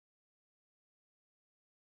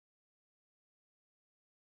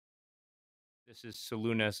This is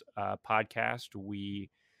Soluna's podcast. We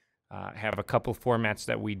have a couple formats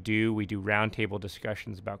that we do. We do roundtable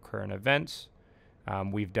discussions about current events.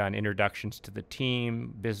 We've done introductions to the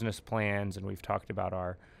team, business plans, and we've talked about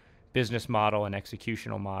our business model and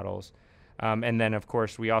executional models. And then, of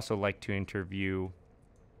course, we also like to interview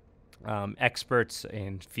experts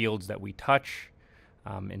in fields that we touch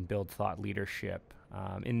and build thought leadership.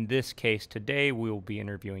 In this case today, we will be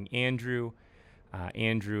interviewing Andrew.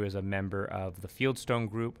 Andrew is a member of the Fieldstone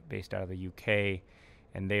group based out of the UK,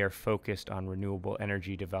 and they are focused on renewable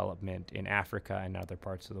energy development in Africa and other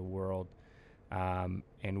parts of the world. And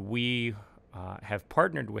we have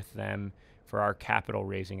partnered with them for our capital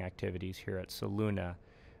raising activities here at Soluna.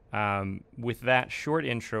 With that short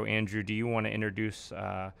intro, Andrew, do you want to introduce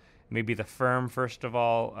maybe the firm first of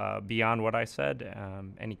all, beyond what I said?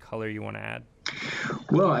 Any color you want to add?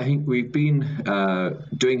 Well, I think we've been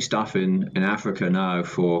doing stuff in Africa now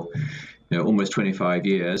for almost 25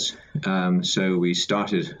 years. So we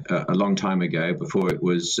started a long time ago, before it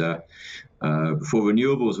was before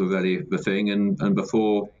renewables were really the thing, and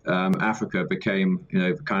before Africa became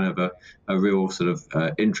kind of a real sort of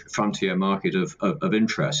frontier market of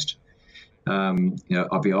interest.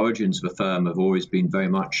 The origins of the firm have always been very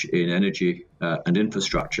much in energy and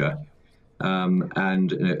infrastructure.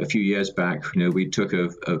 And a few years back, we took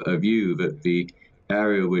a view that the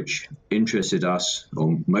area which interested us,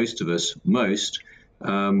 or most of us most,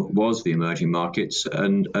 was the emerging markets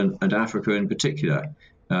and Africa in particular.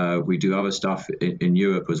 We do other stuff in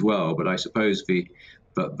Europe as well, but I suppose the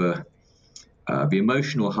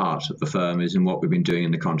emotional heart of the firm is in what we've been doing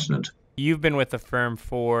in the continent. You've been with the firm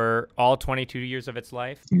for all 22 years of its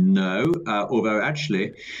life? No, although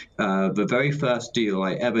actually the very first deal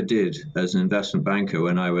I ever did as an investment banker,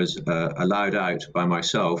 when I was allowed out by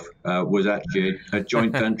myself, was actually a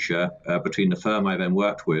joint venture between the firm I then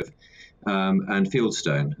worked with and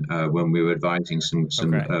Fieldstone, when we were advising some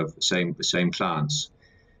same clients.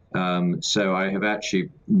 So I have actually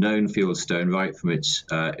known Fieldstone right from its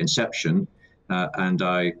inception. And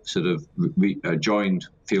I sort of joined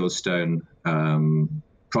Fieldstone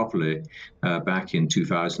properly back in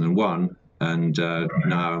 2001, and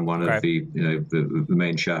now I'm one of the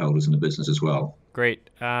main shareholders in the business as well. Great.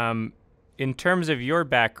 In terms of your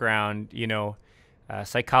background,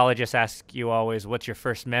 psychologists ask you always, "What's your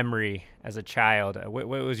first memory as a child?" What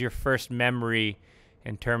was your first memory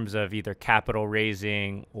in terms of either capital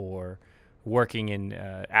raising or working in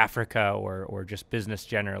Africa or just business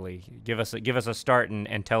generally? Give us a start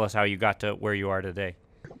and tell us how you got to where you are today.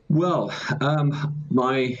 Well,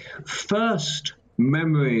 my first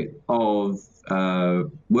memory of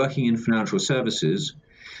working in financial services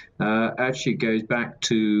actually goes back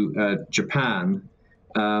to Japan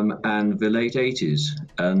and the late 80s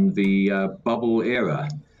and the bubble era.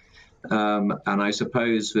 And I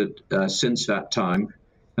suppose that since that time,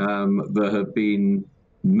 there have been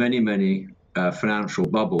many financial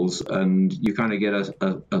bubbles, and you kind of get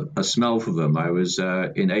a smell for them. I was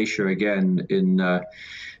in Asia again in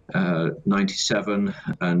 97,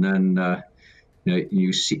 and then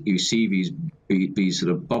you see these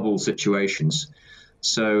sort of bubble situations.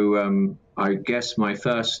 So I guess my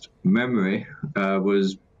first memory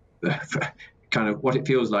was kind of what it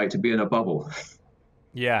feels like to be in a bubble.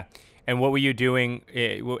 Yeah. And what were you doing?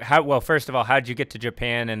 Well, first of all, how did you get to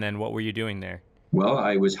Japan, and then what were you doing there? Well,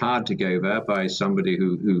 I was hired to go there by somebody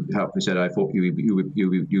who helped me, said, I thought you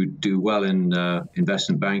would do well in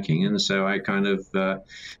investment banking. And so I kind of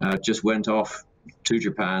just went off to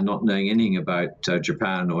Japan, not knowing anything about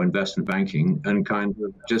Japan or investment banking, and kind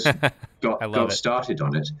of just got started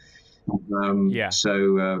on it.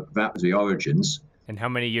 So that was the origins. And how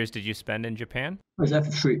many years did you spend in Japan? I was there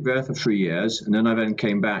for 3 years, and then I then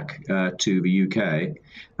came back to the UK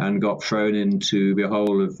and got thrown into the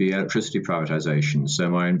whole of the electricity privatization. So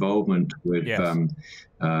my involvement with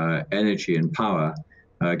energy and power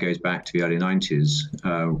goes back to the early 90s,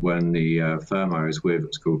 when the firm I was with, it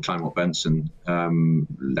was called Kleinwort Benson,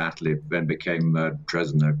 latterly then became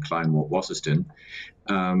Dresdner Kleinwort Wasserstein,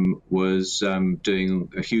 was doing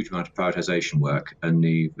a huge amount of privatization work, and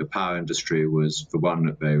the power industry was the one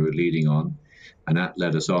that they were leading on. And that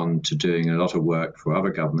led us on to doing a lot of work for other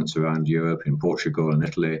governments around Europe, in Portugal and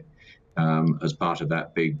Italy, as part of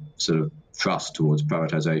that big sort of thrust towards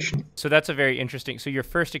privatization. So that's a very interesting. So your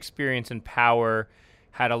first experience in power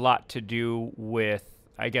had a lot to do with,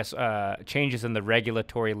 I guess, changes in the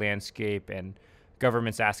regulatory landscape and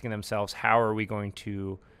governments asking themselves, how are we going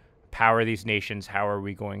to power these nations? How are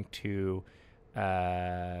we going to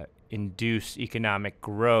induce economic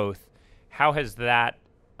growth? How has that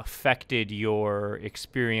affected your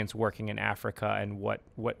experience working in Africa, and what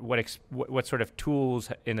sort of tools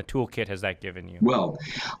in the toolkit has that given you? Well,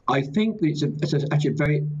 I think it's actually a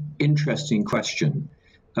very interesting question,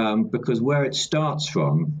 because where it starts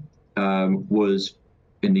from was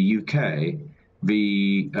in the UK,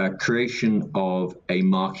 the creation of a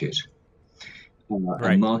market.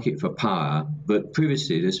 A market for power that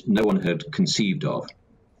previously no one had conceived of.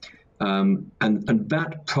 And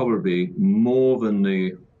that probably, more than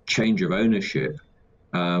the change of ownership,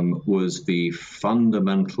 was the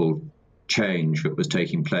fundamental change that was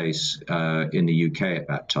taking place in the UK at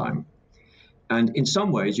that time. And in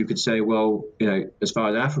some ways, you could say, well, as far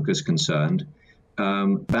as Africa is concerned,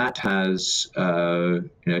 that has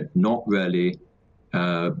not really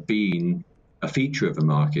been a feature of the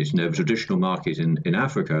market. The traditional market in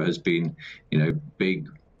Africa has been, big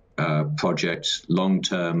projects,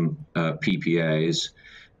 long-term PPAs,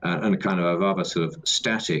 and a kind of a rather sort of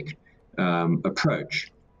static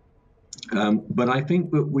approach. But I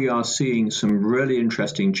think that we are seeing some really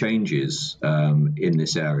interesting changes in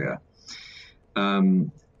this area.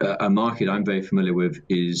 A market I'm very familiar with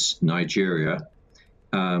is Nigeria,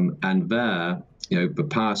 and there, the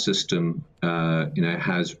power system,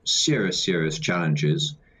 has serious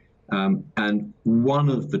challenges. And one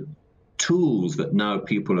of the tools that now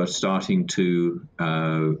people are starting to,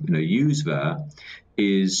 use there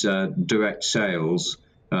is direct sales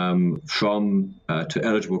from to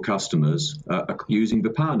eligible customers using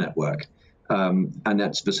the power network. And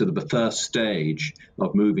that's the sort of the first stage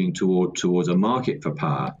of moving towards a market for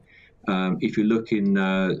power. If you look in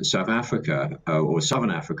South Africa, or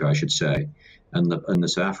Southern Africa, I should say, and the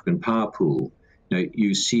South African power pool,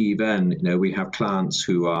 you see then, we have clients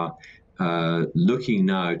who are looking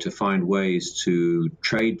now to find ways to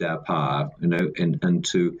trade their power, and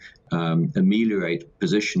to ameliorate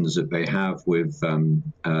positions that they have with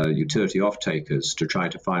utility off-takers, to try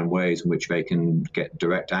to find ways in which they can get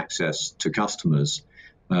direct access to customers,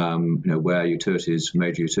 where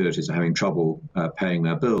major utilities are having trouble paying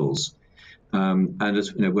their bills. And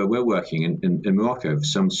as where we're working in Morocco,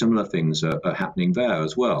 some similar things are happening there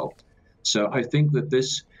as well. So I think that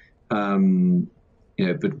this, the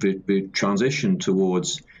transition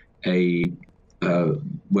towards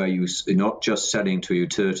where you're not just selling to a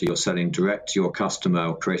utility, you're selling direct to your customer,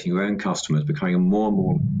 or creating your own customers, becoming a more and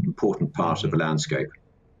more important part of the landscape.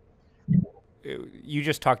 You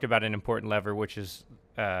just talked about an important lever, which is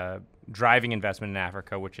driving investment in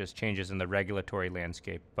Africa, which is changes in the regulatory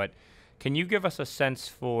landscape. But can you give us a sense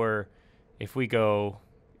for, if we go,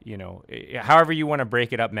 however you want to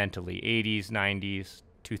break it up mentally, 80s, 90s,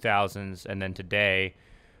 2000s, and then today,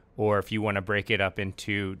 or if you want to break it up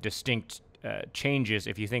into distinct changes,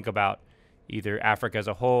 if you think about either Africa as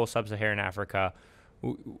a whole, sub-Saharan Africa,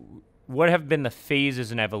 what have been the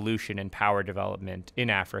phases in evolution in power development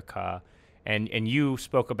in Africa? And you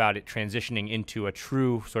spoke about it transitioning into a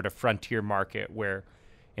true sort of frontier market where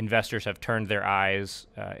investors have turned their eyes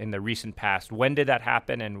in the recent past. When did that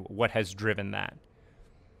happen, and what has driven that?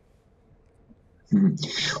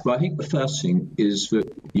 Well, I think the first thing is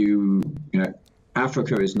that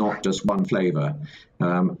Africa is not just one flavor.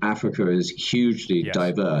 Africa is hugely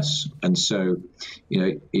diverse, and so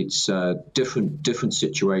it's different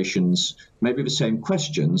situations, maybe the same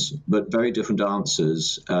questions, but very different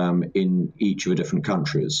answers in each of the different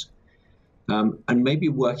countries. And maybe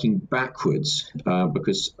working backwards,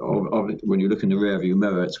 because when you look in the rearview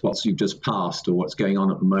mirror, it's what you've just passed or what's going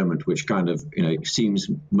on at the moment, which kind of seems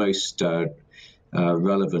most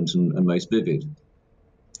relevant and most vivid.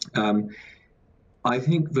 I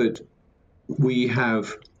think that we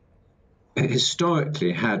have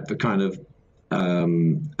historically had the kind of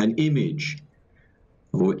an image,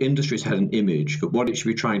 or industries had an image, that what it should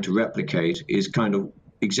be trying to replicate is kind of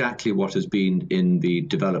exactly what has been in the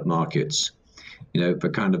developed markets.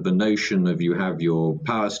 The kind of the notion of you have your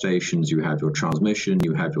power stations, you have your transmission,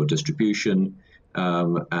 you have your distribution,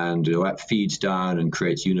 and that feeds down and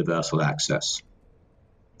creates universal access.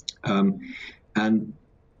 And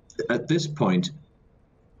at this point,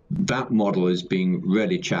 that model is being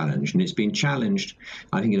really challenged, and it's been challenged,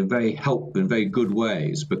 I think, in very good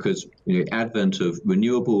ways, because advent of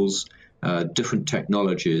renewables, different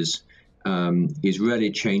technologies, is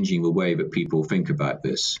really changing the way that people think about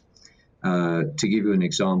this. To give you an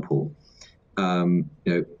example, there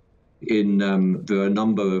are a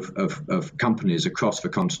number of companies across the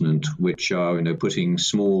continent which are putting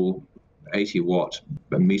small 80-watt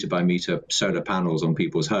meter by meter solar panels on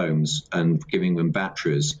people's homes and giving them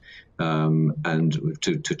batteries and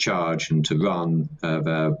to charge and to run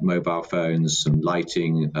their mobile phones, some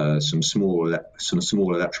lighting, some small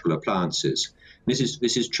electrical appliances. This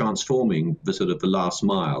is transforming the sort of the last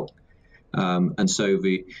mile. And so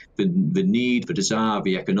the need, the desire,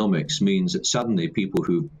 the economics means that suddenly people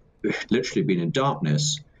who've literally been in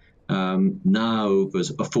darkness, now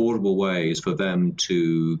there's affordable ways for them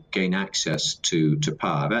to gain access to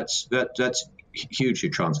power. That's hugely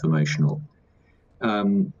transformational.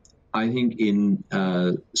 I think in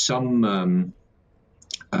some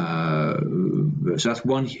so that's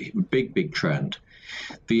one big trend.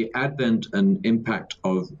 The advent and impact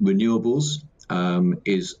of renewables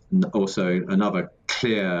is also another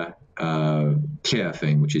clear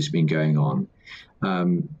thing which has been going on.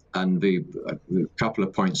 And a couple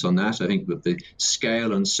of points on that. I think that the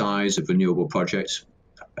scale and size of renewable projects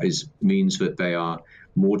means that they are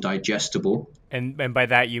more digestible. And by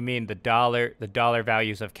that you mean the dollar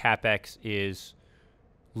values of capex is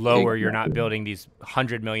lower. Exactly. You're not building these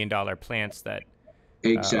 $100 million plants that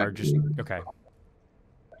are just okay.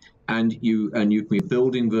 And you can be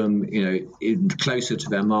building them, closer to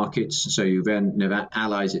their markets. So you then, that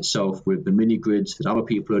allies itself with the mini grids that other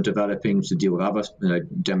people are developing to deal with other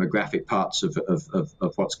demographic parts of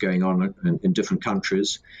what's going on in different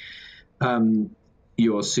countries.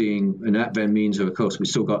 You're seeing, and that then means, of course, we've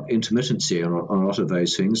still got intermittency on a lot of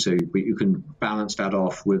those things. So you can balance that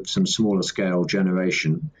off with some smaller scale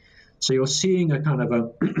generation. So you're seeing a kind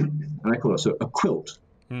of I call it a quilt.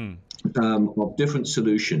 Of different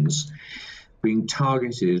solutions being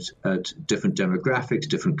targeted at different demographics,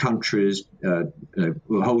 different countries. A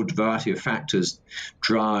whole variety of factors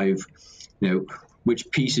drive, which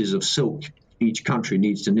pieces of silk each country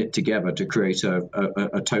needs to knit together to create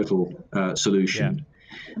a total solution. Yeah.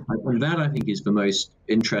 And that, I think, is the most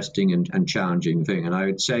interesting and challenging thing. And I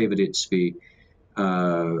would say that it's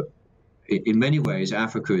in many ways,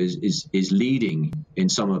 Africa is leading in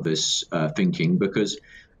some of this thinking, because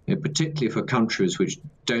particularly for countries which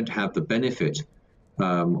don't have the benefit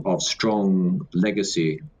of strong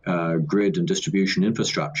legacy grid and distribution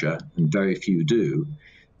infrastructure, and very few do,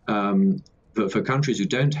 but for countries who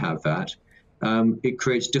don't have that, it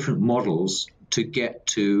creates different models to get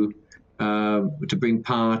to bring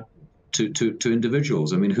power to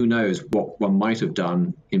individuals. I mean, who knows what one might have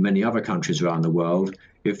done in many other countries around the world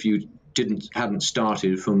if you hadn't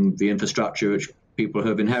started from the infrastructure which people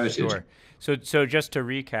have inherited. Sure. So just to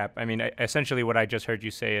recap, I mean, essentially what I just heard you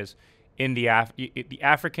say is, the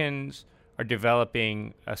Africans are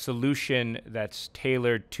developing a solution that's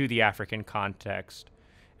tailored to the African context,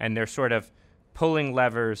 and they're sort of pulling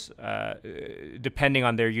levers depending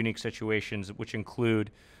on their unique situations, which include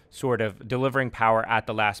sort of delivering power at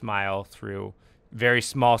the last mile through very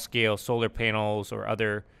small scale solar panels or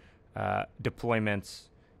other deployments.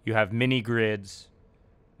 You have mini grids,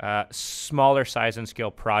 smaller size and scale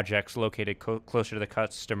projects located closer to the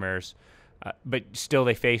customers, but still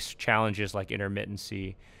they face challenges like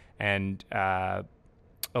intermittency and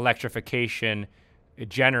electrification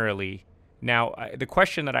generally. Now, the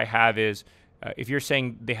question that I have is, if you're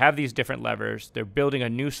saying they have these different levers, they're building a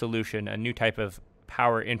new solution, a new type of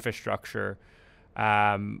power infrastructure.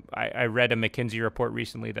 I read a McKinsey report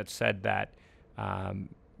recently that said that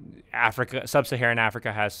sub-Saharan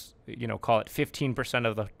Africa has, call it 15%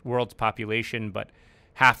 of the world's population, but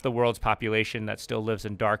half the world's population that still lives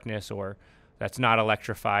in darkness or that's not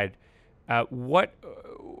electrified. If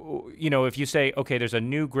you say, okay, there's a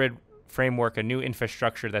new grid framework, a new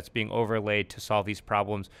infrastructure that's being overlaid to solve these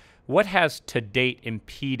problems, what has to date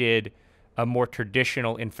impeded a more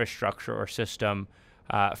traditional infrastructure or system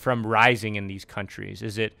from rising in these countries?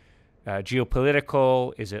 Is it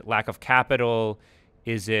geopolitical? Is it lack of capital?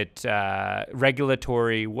 Is it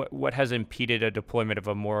regulatory? What has impeded a deployment of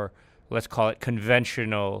a more, let's call it,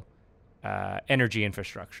 conventional energy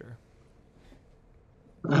infrastructure?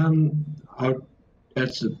 I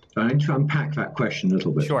need to unpack that question a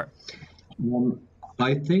little bit. Sure.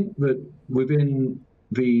 I think that within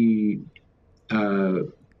the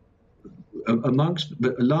amongst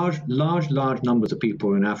the large numbers of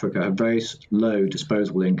people in Africa have very low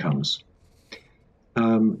disposable incomes.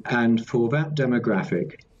 And for that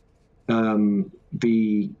demographic,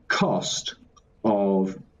 the cost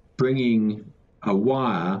of bringing a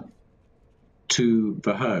wire to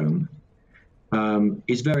the home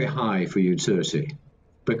is very high for utility,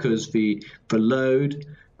 because the load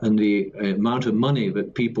and the amount of money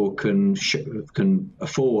that people can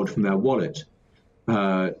afford from their wallet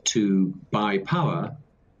to buy power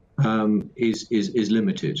is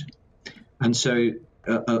limited. And so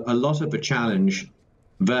a lot of the challenge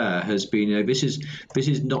there has been, this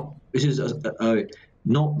is not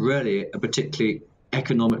really a particularly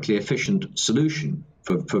economically efficient solution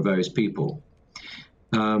for those people.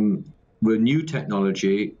 the new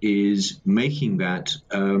technology is making that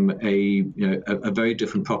a very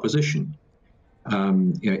different proposition.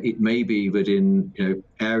 It may be that in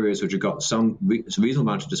areas which have got some reasonable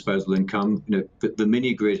amount of disposable income, the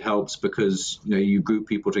mini grid helps because you group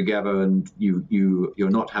people together and you're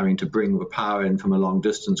not having to bring the power in from a long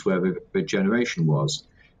distance where the generation was.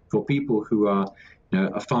 For people who are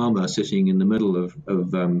a farmer sitting in the middle of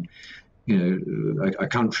a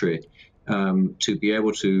country, to be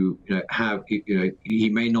able to have he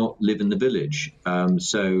may not live in the village,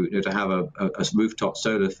 so to have a rooftop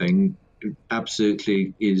solar thing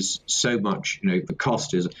absolutely is so much, the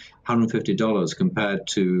cost is $150 compared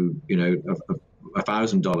to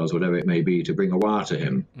 $1,000, whatever it may be, to bring a wire to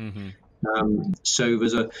him. Mm-hmm. So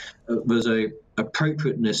there's a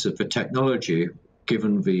appropriateness of the technology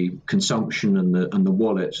given the consumption and the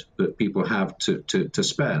wallet that people have to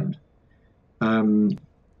spend,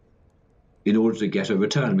 in order to get a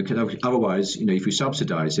return, because otherwise, if you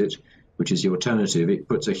subsidize it, which is the alternative, it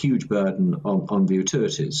puts a huge burden on the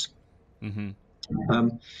utilities. Mm-hmm.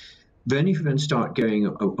 Then if you then start going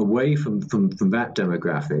away from that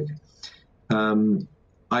demographic,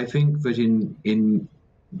 I think that in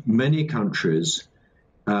many countries,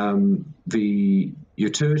 the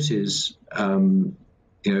utilities,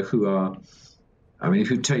 if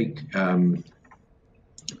you take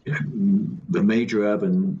the major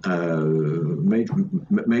urban,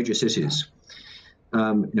 major cities,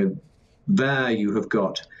 there you have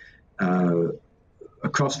got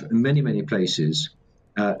across many places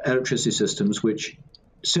electricity systems which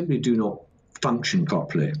simply do not function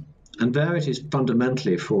properly, and there it is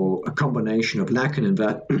fundamentally for a combination of lack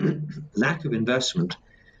of investment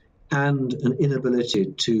and an inability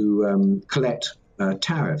to collect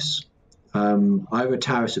tariffs. Either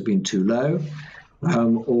tariffs have been too low,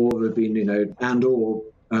 or have been, or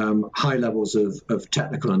high levels of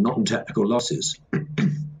technical and non-technical losses.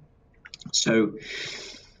 So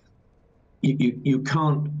you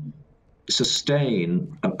can't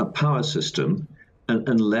sustain a power system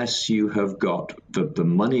unless you have got the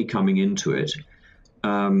money coming into it.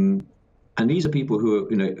 And these are people who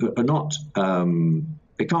are not,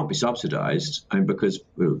 they can't be subsidized, because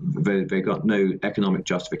they got no economic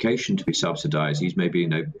justification to be subsidized. These may be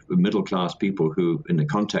middle class people who, in the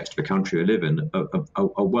context of the country we live in,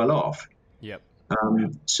 are well off. Yep.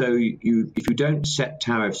 So if you don't set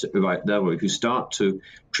tariffs at the right level, if you start to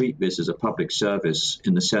treat this as a public service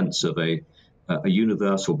in the sense of a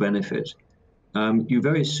universal benefit, you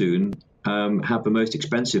very soon have the most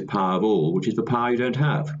expensive power of all, which is the power you don't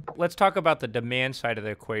have. Let's talk about the demand side of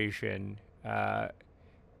the equation.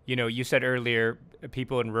 You said earlier,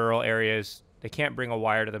 people in rural areas, they can't bring a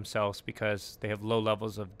wire to themselves because they have low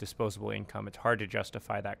levels of disposable income. It's hard to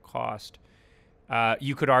justify that cost.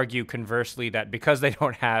 You could argue conversely that because they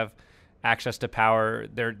don't have access to power,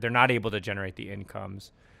 they're not able to generate the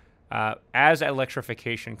incomes. As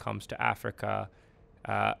electrification comes to Africa,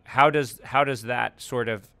 how does that sort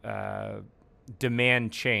of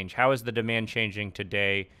demand change? How is the demand changing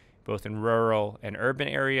today, both in rural and urban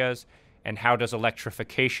areas? And how does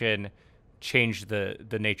electrification change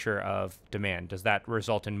the nature of demand? Does that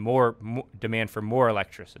result in more demand for more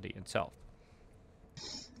electricity itself?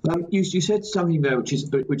 You said something there,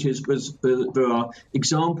 there are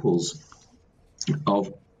examples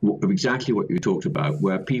of exactly what you talked about,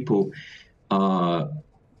 where people have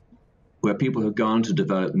gone to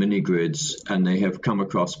develop mini grids, and they have come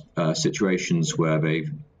across situations where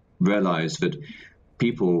they've realized that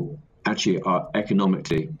people actually are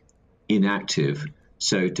economically inactive.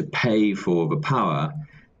 So to pay for the power,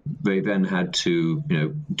 they then had to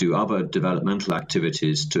do other developmental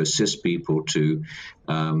activities to assist people to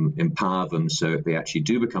empower them so they actually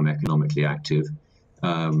do become economically active,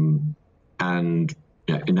 and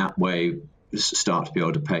in that way start to be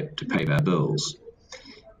able to pay their bills.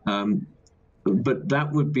 But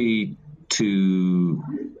that would be to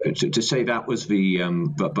say that was the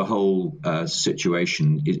whole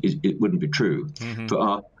situation. It wouldn't be true. Mm-hmm. There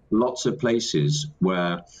are lots of places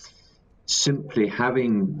where simply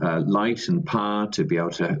having light and power to be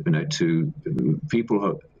able to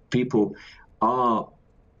people are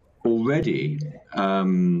already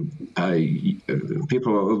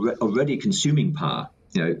consuming power,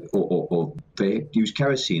 or they use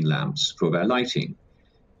kerosene lamps for their lighting,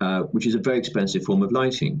 which is a very expensive form of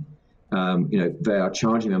lighting. They are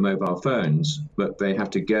charging their mobile phones, but they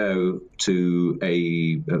have to go to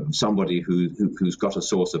somebody who's got a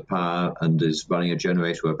source of power and is running a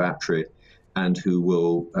generator or a battery, and who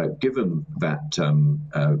will give them that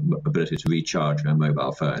ability to recharge their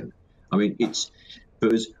mobile phone. I mean,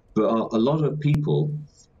 there are a lot of people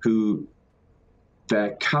who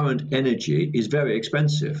their current energy is very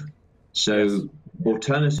expensive. So Yes.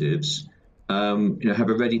 alternatives have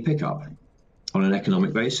a ready pickup on an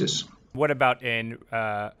economic basis. What about in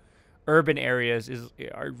urban areas?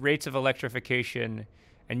 Are rates of electrification,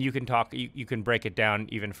 and you can talk, you can break it down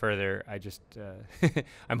even further. I just,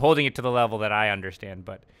 I'm holding it to the level that I understand.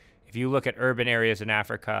 But if you look at urban areas in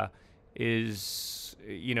Africa, is,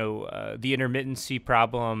 the intermittency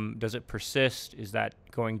problem, does it persist? Is that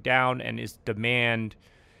going down? And is demand,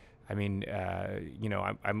 I mean,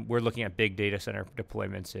 we're looking at big data center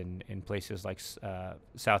deployments in places like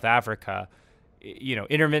South Africa.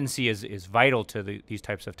 Intermittency is vital to these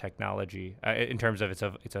types of technology in terms of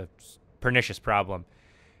it's a pernicious problem.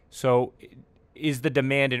 So, is the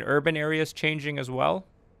demand in urban areas changing as well?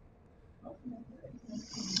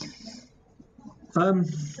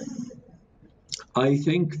 I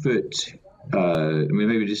think that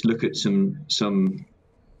maybe just look at some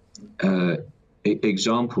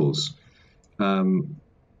examples. I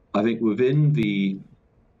think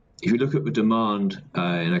if you look at the demand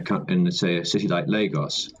in say a city like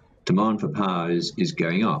Lagos, demand for power is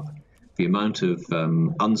going up. The amount of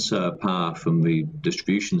unserved power from the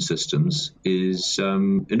distribution systems is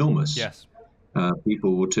enormous. Yes.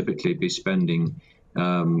 People will typically be spending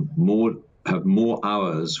have more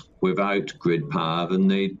hours without grid power than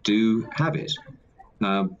they do have it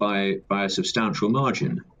by a substantial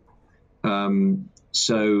margin.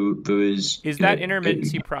 So there is. Is that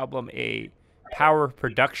intermittency problem a power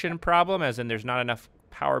production problem, as in there's not enough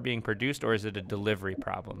power being produced, or is it a delivery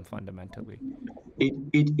problem fundamentally?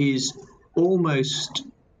 It is almost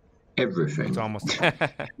everything. It's almost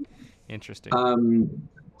interesting.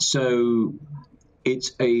 So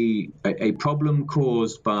it's a problem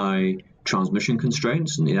caused by transmission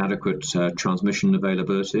constraints and inadequate transmission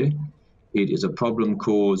availability. It is a problem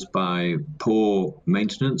caused by poor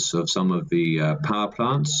maintenance of some of the power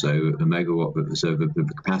plants, so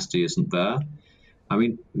the capacity isn't there. I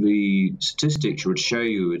mean, the statistics would show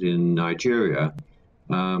you that in Nigeria,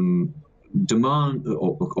 demand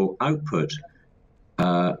or output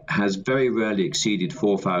has very rarely exceeded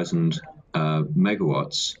 4,000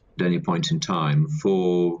 megawatts at any point in time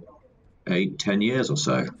for 8-10 years or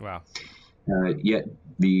so. Wow. Yet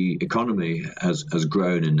the economy has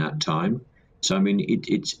grown in that time. So, I mean,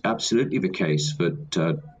 it's absolutely the case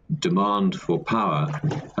that demand for power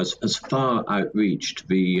has far outreached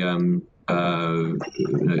the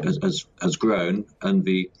has grown, and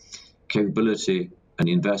the capability and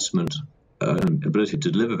the investment ability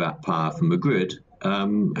to deliver that power from the grid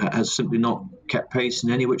has simply not kept pace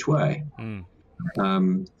in any which way.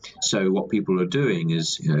 So what people are doing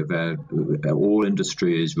is, all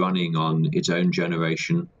industry is running on its own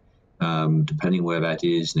generation, depending where that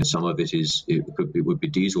is. Some of it would be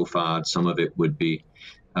diesel fired, some of it would be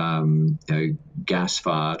gas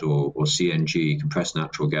fired or CNG, compressed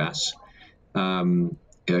natural gas. As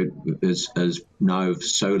now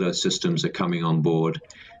solar systems are coming on board,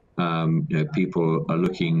 people are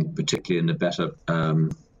looking, particularly in the better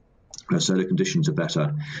solar conditions are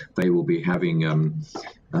better. They will be having a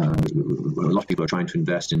lot of people are trying to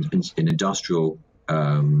invest in industrial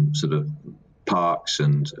sort of parks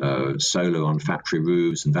and solar on factory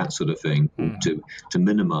roofs and that sort of thing to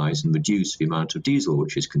minimize and reduce the amount of diesel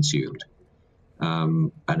which is consumed,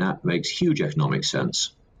 and that makes huge economic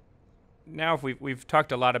sense. Now, if we've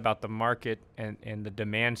talked a lot about the market and the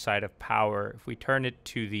demand side of power, if we turn it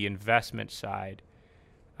to the investment side,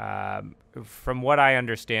 from what I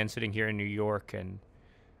understand, sitting here in New York and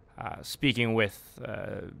speaking with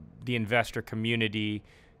the investor community,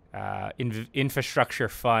 infrastructure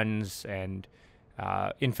funds and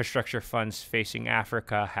infrastructure funds facing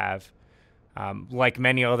Africa have, like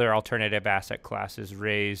many other alternative asset classes,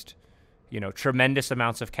 raised, tremendous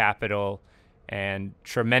amounts of capital, and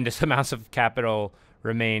tremendous amounts of capital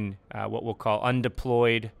remain what we'll call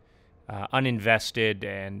undeployed, uninvested,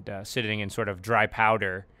 and sitting in sort of dry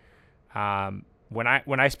powder. When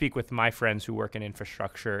I speak with my friends who work in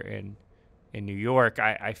infrastructure in New York,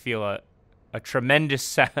 I feel a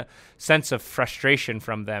tremendous sense of frustration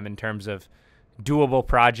from them in terms of doable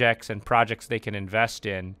projects and projects they can invest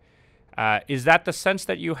in. Is that the sense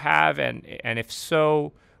that you have? And if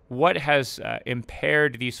so, what has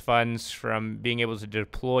impaired these funds from being able to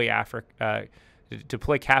deploy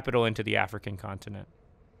capital into the African continent?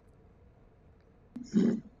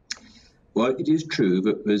 Well, it is true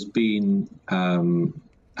that there's been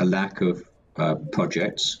a lack of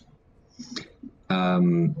projects,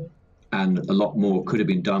 and a lot more could have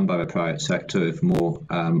been done by the private sector if more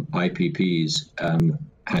IPPs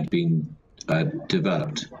had been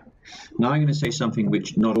developed. Now I'm going to say something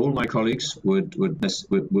which not all my colleagues would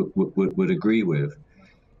agree with,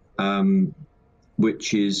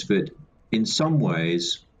 which is that in some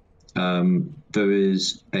ways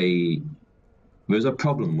there's a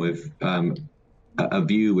problem with a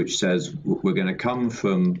view which says we're going to come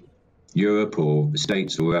from Europe or the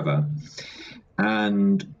States or wherever,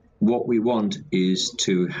 and what we want is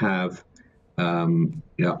to have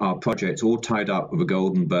our projects all tied up with a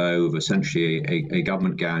golden bow of essentially a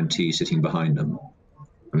government guarantee sitting behind them.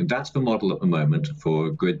 I mean, that's the model at the moment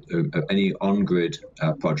for any on-grid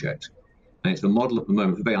project. And it's the model at the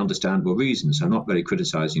moment for very understandable reasons. So I'm not really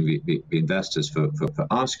criticizing the investors for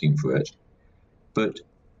asking for it. But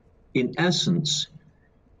in essence,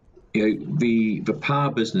 the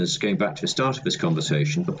power business, going back to the start of this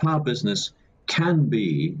conversation, the power business can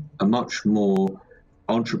be a much more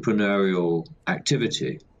entrepreneurial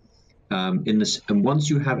activity in this, and once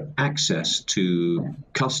you have access to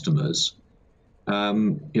customers,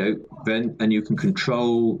 then and you can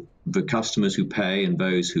control the customers who pay and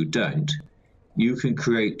those who don't, you can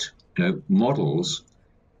create models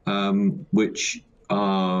which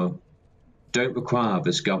don't require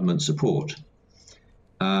this government support.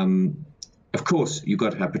 Of course, you've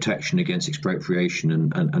got to have protection against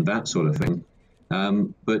expropriation and that sort of thing.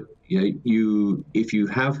 But if you're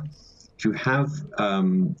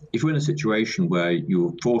in a situation where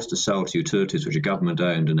you're forced to sell to utilities which are government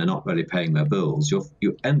owned and they're not really paying their bills,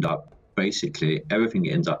 you end up basically everything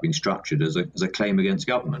ends up being structured as a claim against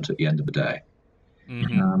government at the end of the day.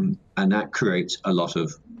 Mm-hmm. And that creates a lot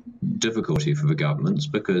of difficulty for the governments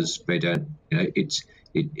because they don't,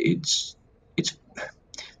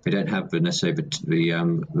 they don't have necessarily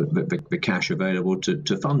the cash available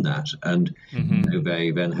to fund that, and they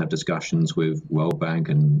then have discussions with World Bank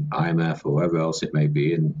and IMF or whoever else it may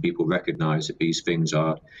be, and people recognise that these things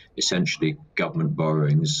are essentially government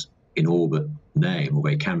borrowings in all but name, or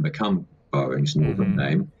they can become borrowings in all but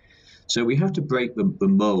name. So we have to break the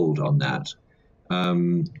mold on that,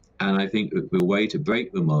 and I think that the way to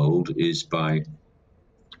break the mold is by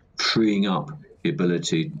freeing up the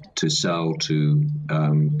ability to sell to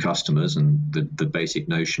customers, and the basic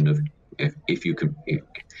notion of if you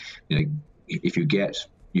get,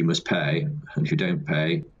 you must pay, and if you don't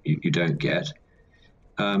pay, you don't get.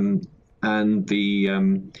 So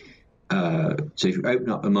if you open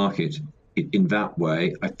up the market in that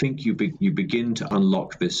way, I think you begin to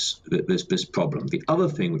unlock this problem. The other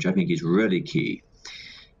thing, which I think is really key,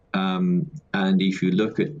 and if you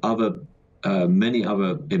look at many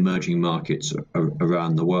other emerging markets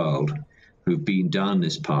around the world who've been down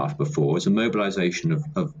this path before, is a mobilization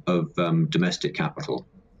of domestic capital.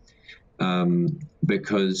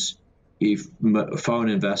 Because if foreign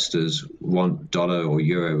investors want dollar or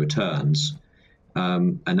euro returns,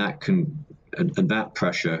 and that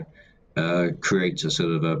pressure creates a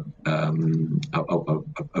sort of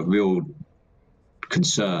a real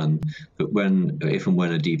concern that if and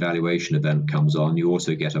when a devaluation event comes on, you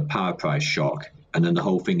also get a power price shock, and then the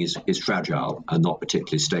whole thing is fragile and not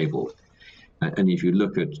particularly stable. And if you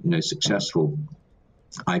look at successful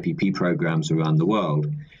IPP programs around the world,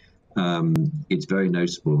 it's very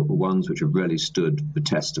noticeable that the ones which have really stood the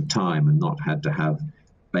test of time and not had to have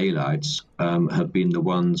bailouts have been the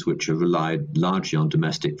ones which have relied largely on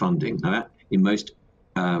domestic funding. Now, that,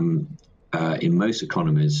 in most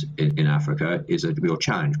economies in Africa, is a real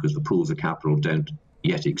challenge because the pools of capital don't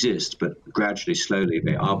yet exist, but gradually, slowly,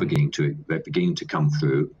 they are beginning to come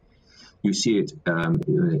through. You see it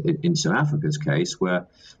in South Africa's case, where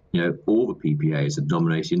all the PPAs are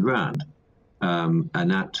denominated in rand, and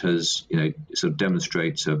that has sort of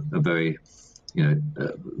demonstrates a very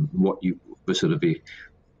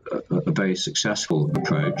a very successful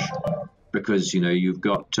approach, because you've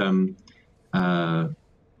got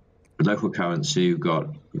local currency, you've got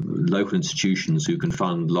local institutions who can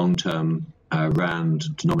fund long-term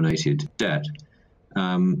rand-denominated debt.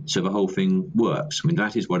 So the whole thing works. I mean,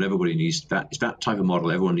 that is what everybody needs. It's that type of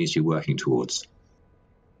model everyone needs to be working towards.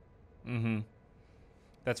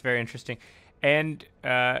 That's very interesting. And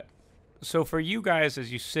so for you guys,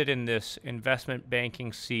 as you sit in this investment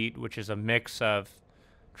banking seat, which is a mix of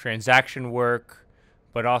transaction work,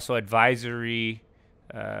 but also advisory,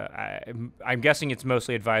 I'm guessing it's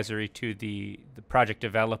mostly advisory to the project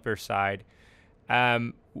developer side.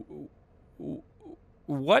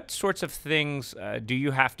 What sorts of things do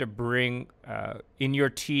you have to bring in your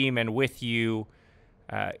team and with you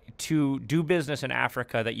to do business in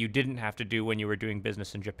Africa that you didn't have to do when you were doing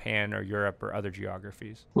business in Japan or Europe or other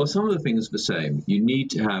geographies? Well, some of the things are the same. You need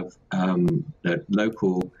to have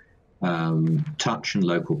local touch and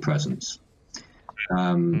local presence.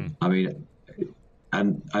 I mean,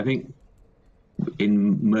 and I think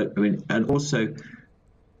and also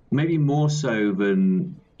maybe more so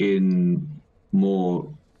than in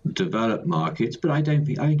more developed markets, but I think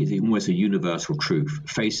it's almost a universal truth.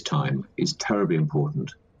 FaceTime is terribly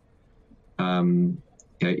important.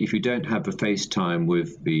 If you don't have a FaceTime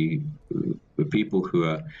with the people who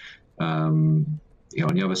are on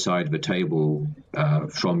the other side of the table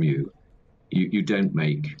from you, you don't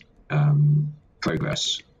make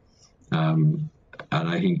progress. And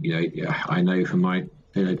I think I know from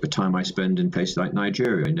the time I spend in places like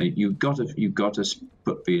Nigeria, you've got to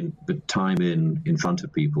put the time in front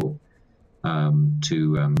of people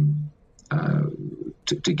to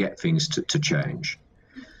get things to change.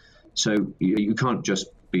 So you can't just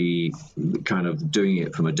be kind of doing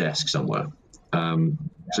it from a desk somewhere.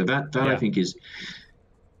 So that I think is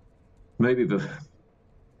maybe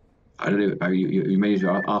I don't know. You may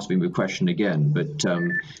ask me the question again, but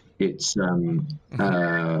it's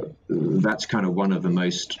that's kind of one of the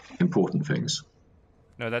most important things.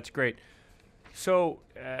 No, that's great. So,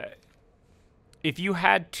 if you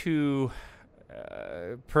had to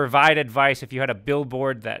provide advice, if you had a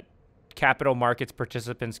billboard that capital markets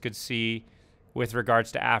participants could see with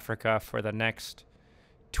regards to Africa for the next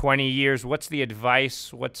 20 years, what's the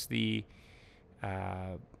advice? What's the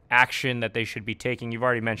action that they should be taking? You've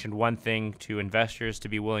already mentioned one thing to investors, to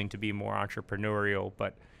be willing to be more entrepreneurial,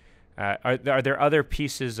 but are there other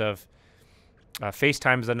pieces of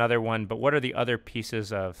FaceTime is another one, but what are the other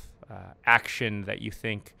pieces of action that you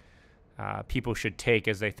think people should take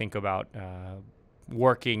as they think about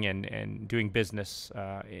working and doing business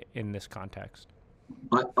in this context?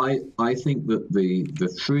 I think that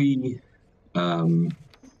the three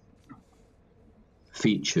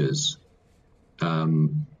features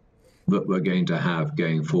that we're going to have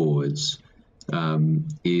going forwards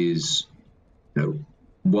is,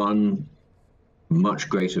 one, much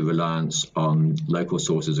greater reliance on local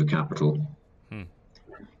sources of capital.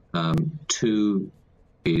 Two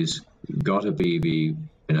is got to be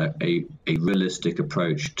a realistic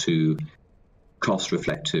approach to cost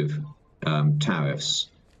reflective tariffs.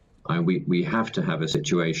 And we have to have a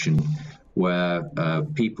situation where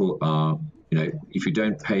people are, if you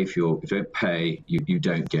don't pay you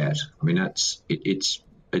don't get. I mean, it's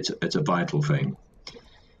a vital thing.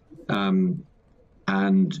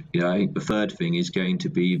 And I think the third thing is going to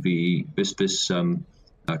be this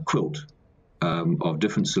quilt of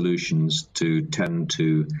different solutions to tend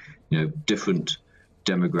to different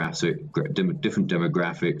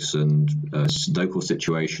demographics and local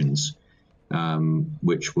situations,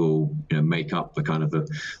 which will make up the kind of the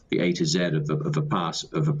A to Z of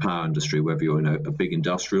the power industry, whether you're a big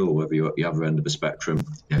industrial or whether you're at the other end of the spectrum,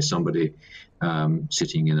 somebody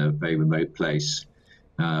sitting in a very remote place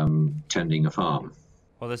tending a farm.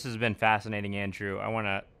 Well, this has been fascinating, Andrew. I want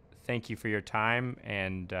to thank you for your time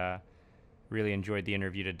and really enjoyed the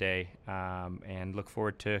interview today, and look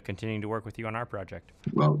forward to continuing to work with you on our project.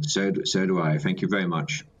 Well, so do I. Thank you very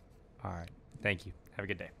much. All right. Thank you. Have a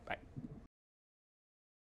good day. Bye.